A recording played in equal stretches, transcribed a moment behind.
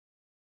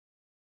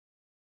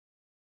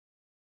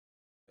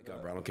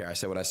God, bro, I don't care. I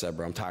said what I said,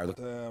 bro. I'm tired.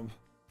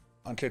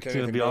 There's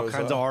gonna be all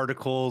kinds of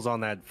articles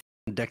on that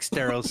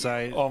Dextero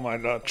site. Oh my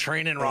god.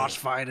 Training Ross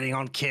fighting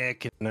on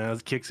Kick, and now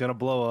his Kick's gonna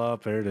blow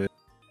up. There it is.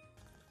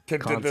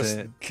 Kid did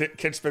this.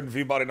 Kid's been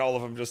V-botting all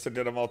of them just to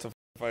get them all to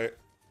fight.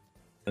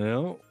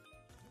 Yeah.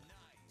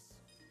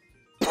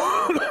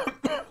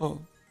 Oh,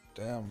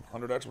 damn.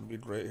 100x would be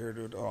great here,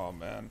 dude. Oh,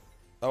 man.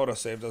 That would have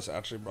saved us,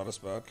 actually brought us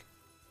back.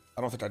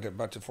 I don't think I'd get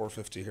back to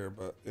 450 here,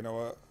 but you know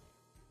what?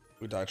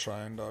 We die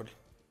trying, dog.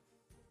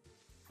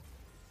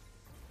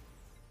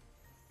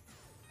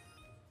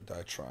 We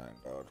die trying,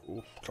 dog.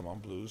 Oof, come on,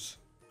 blues.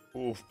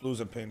 Oof,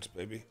 blues and pinks,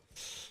 baby.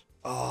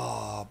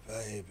 Oh,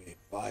 baby,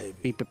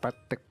 baby.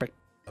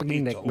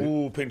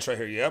 Ooh, pinch right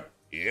here. Yep.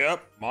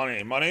 Yep.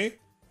 Money. Money.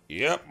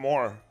 Yep.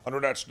 More.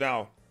 100x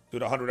now.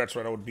 Dude, 100x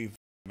right now would be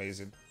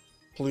amazing.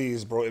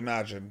 Please, bro.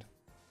 Imagine.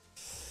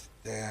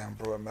 Damn,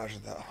 bro.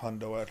 Imagine that.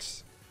 Hundo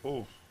X.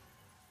 Ooh.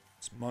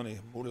 It's money.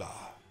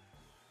 Moolah.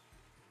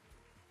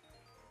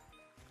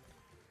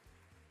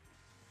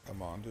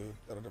 Come on, dude.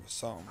 That'll give us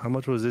some. How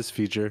much was this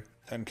feature?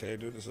 10k,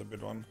 dude. This is a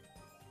big one.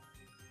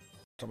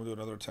 I'm gonna do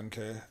another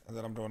 10k, and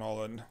then I'm doing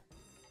all in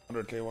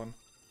 100k one.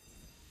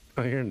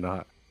 Oh, you're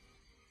not.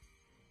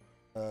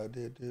 No,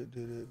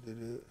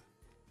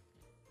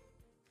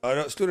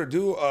 Scooter,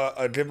 do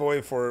a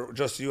giveaway for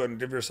just you and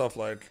give yourself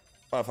like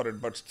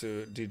 $500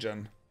 to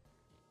DGen.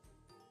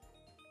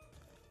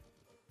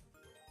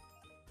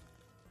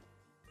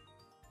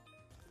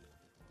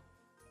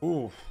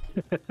 Ooh.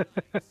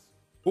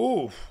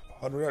 Ooh.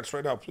 100x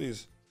right now,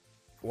 please.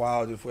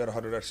 Wow, dude, if we had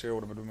 100x here, it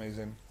would have been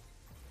amazing.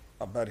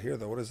 Not bad here,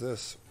 though. What is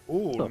this?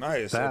 Ooh,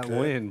 nice. Fat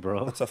win,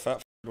 bro. That's a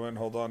fat win.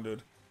 Hold on,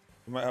 dude.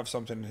 We might have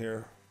something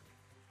here.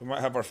 We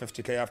might have our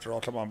 50k after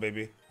all. Come on,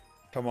 baby.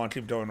 Come on,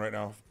 keep going right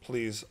now.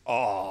 Please.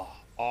 Oh,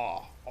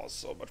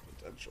 so much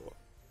potential.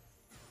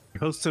 You're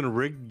hosting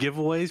rig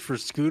giveaways for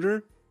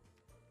Scooter?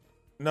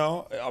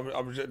 No,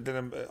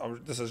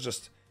 this is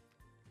just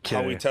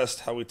how we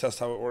test how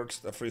it works,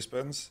 the free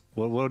spins.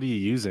 What are you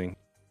using?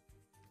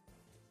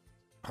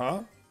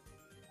 Huh?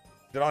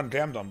 Get on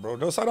Gamdom, bro.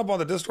 Go sign up on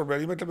the Discord,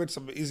 man. You can make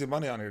some easy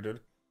money on here, dude.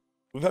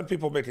 We've had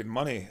people making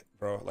money,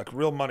 bro. Like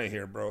real money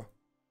here, bro.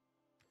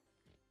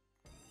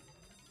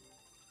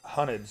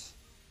 Hundreds.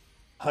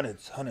 Honey?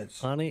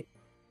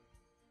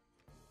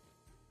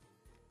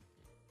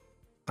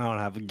 I don't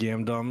have a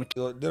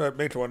Gamdom. Did I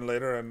make one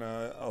later and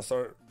I'll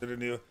start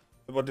getting you.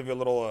 We'll give you a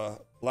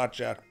little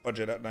Blackjack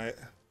budget at night.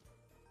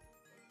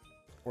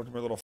 Or give me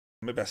a little.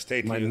 Maybe I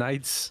stay to My you.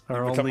 nights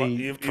are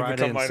only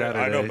Friday and Saturday.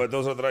 I know, but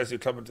those are the nights you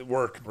come to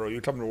work, bro. You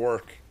come to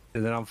work.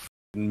 And then I'm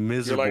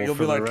miserable you'll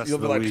for be like, the rest you'll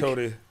of be the like week.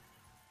 Cody.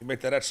 You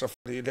make that extra.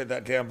 You did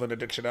that gambling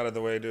addiction out of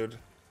the way, dude.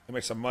 You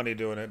make some money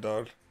doing it,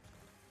 dog.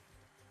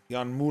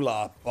 Yan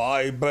Mula,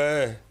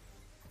 baby.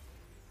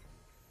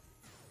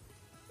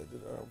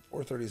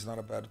 430 is not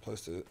a bad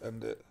place to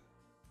end it.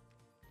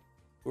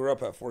 We were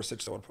up at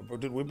 460 at one point, but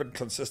dude, we've been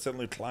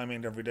consistently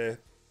climbing every day.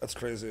 That's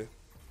crazy.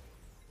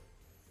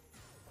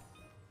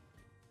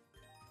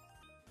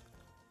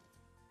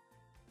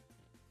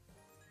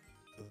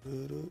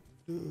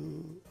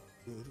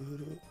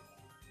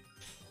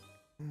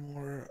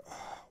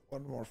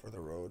 One more for the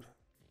road.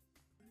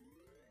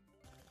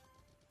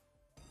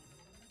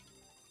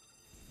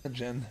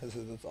 Jen,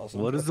 that's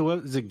awesome. What is the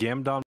web? Is it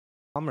Gamdom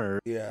or?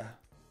 Yeah.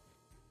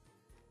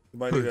 You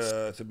might need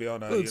to be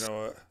on a, you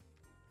know what?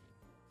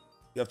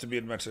 You have to be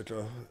in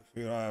Mexico.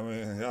 You know what I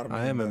mean?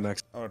 I am in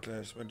Mexico. Okay,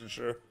 just making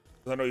sure.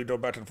 I know you go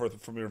back and forth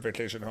from your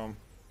vacation home.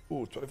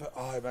 Ooh, 25.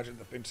 Oh, I imagine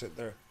the pin sit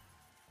there.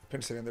 The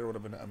pin sitting there would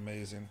have been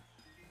amazing.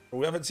 But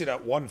we haven't seen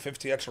that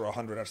 150x or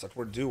 100x. Like,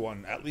 we're due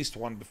one. At least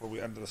one before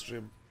we end the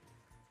stream.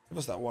 Give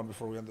us that one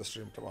before we end the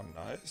stream. Come on,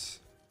 nice.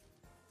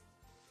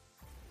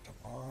 Come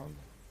on.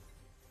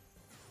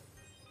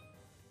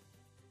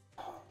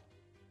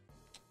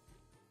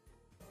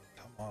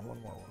 Come on,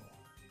 one more.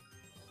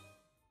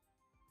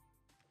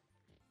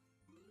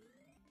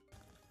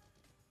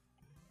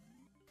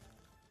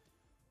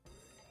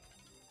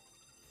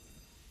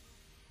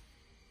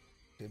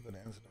 Okay,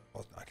 Bonanza. Oh,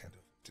 no, I can't do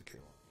 50k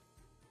one.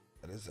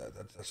 That's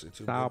actually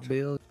too big.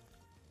 Bill. You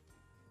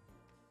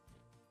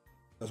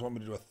guys want me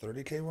to do a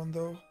 30k one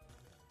though?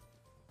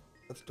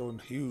 That's going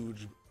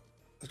huge.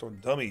 That's going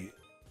dummy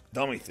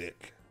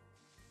thick.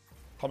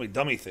 Call me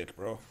dummy thick,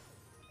 bro.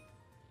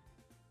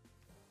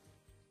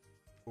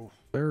 Oof.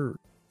 Sir.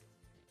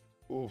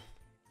 Oof.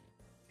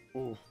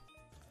 Oof.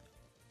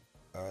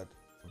 Bad.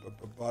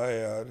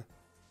 Bad.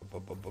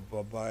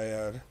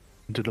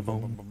 To the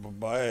bone.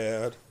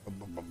 Bad.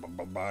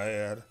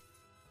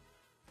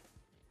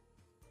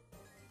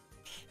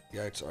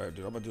 Yikes. Alright,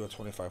 dude. I'm gonna do a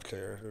 25k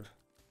here, dude.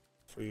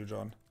 For you,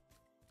 John.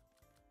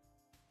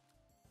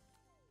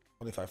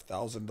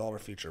 $25,000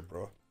 feature,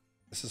 bro.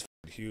 This is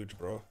huge,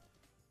 bro.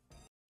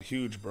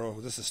 Huge,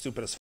 bro. This is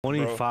stupid as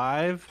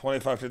 25?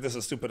 25, dude. This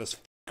is stupid as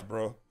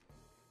bro.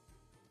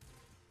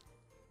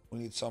 We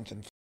need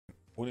something.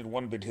 We need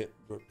one big hit.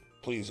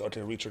 Please.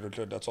 Okay, reach it or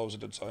good. That's always a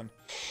good sign.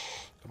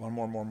 Come on,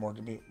 more.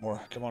 Give me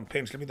more. Come on,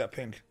 pink. Give me that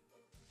pink.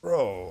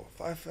 Bro,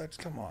 5x.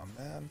 Come on,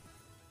 man.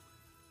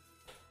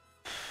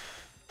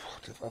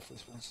 Okay, 5 free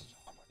spins.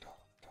 Oh my god.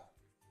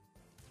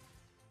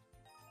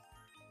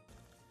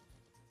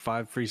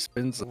 5 free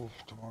spins. Oh,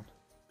 come on.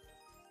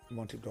 Come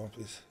on, keep going,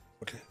 please.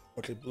 Okay,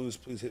 okay, blues,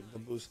 please hit the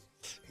blues.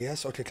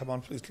 Yes, okay, come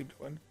on, please keep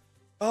going.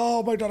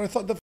 Oh my god, I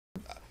thought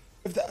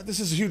this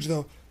is huge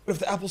though. But if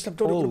the apple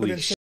stepped over, it would have been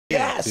insane.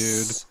 Yes,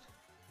 dude.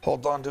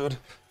 Hold on, dude.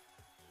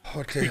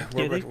 Okay,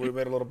 we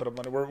made a little bit of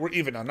money. We're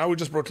even now. Now we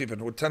just broke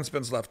even with 10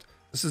 spins left.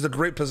 This is a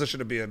great position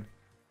to be in.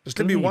 Just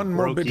give me one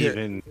more big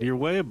hit. You're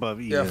way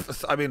above even. Yeah,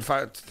 I mean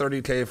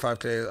 30k,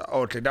 5k.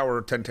 Oh, okay, now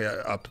we're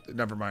 10k up.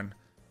 Never mind.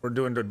 We're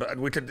doing good, but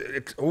we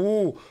could.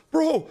 Oh,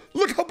 bro,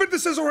 look how big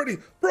this is already,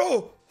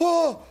 bro.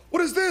 Oh,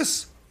 what is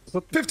this?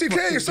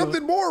 50k or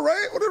something more,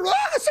 right? What is,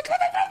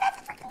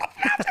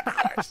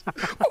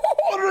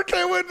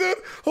 100k win, dude.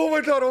 Oh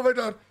my god, oh my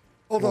god.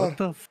 Hold on.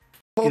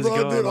 Hold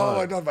on, dude. Oh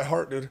my god, my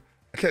heart, dude.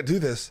 I can't do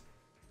this.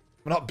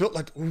 I'm not built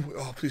like. Ooh,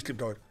 oh, please keep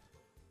going.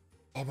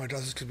 Oh my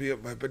god, this could be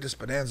my biggest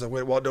bonanza.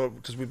 Wait, well, no,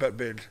 because we bet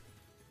big.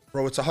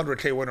 Bro, it's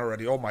 100k win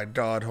already. Oh my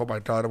god,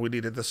 we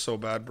needed this so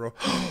bad, bro.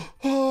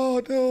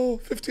 Oh no,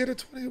 50 out of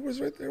 20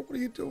 was right there. What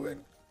are you doing?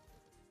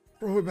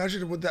 Bro,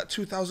 imagine with that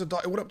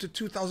 $2,000. It went up to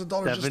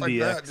 $2,000 just like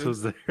that, dude.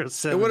 Was there.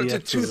 It went up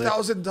to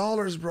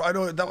 $2,000, bro. I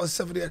know that was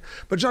 70x.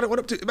 But John, it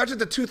went up to, imagine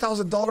the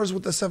 $2,000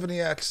 with the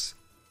 70x.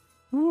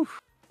 Oof.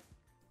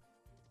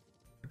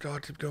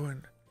 God, keep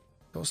going.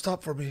 Don't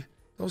stop for me.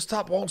 Don't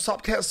stop, won't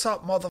stop, can't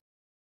stop, mother.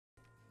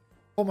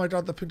 Oh my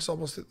god, the pin's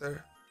almost hit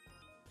there.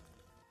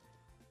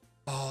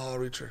 Oh,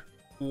 reacher.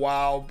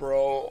 Wow,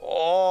 bro.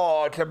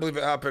 Oh, I can't believe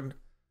it happened.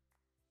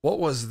 What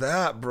was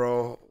that,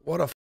 bro? What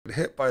a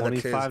hit by the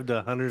kids. 25 to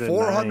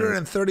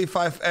 109.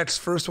 435x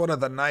first one of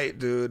the night,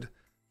 dude.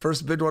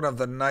 First big one of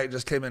the night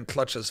just came in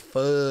clutch as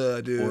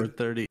fuck, dude.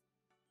 430.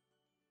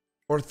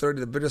 430,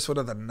 the biggest one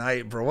of the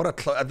night, bro. What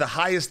a the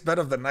highest bet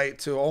of the night,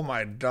 too. Oh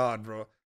my god, bro.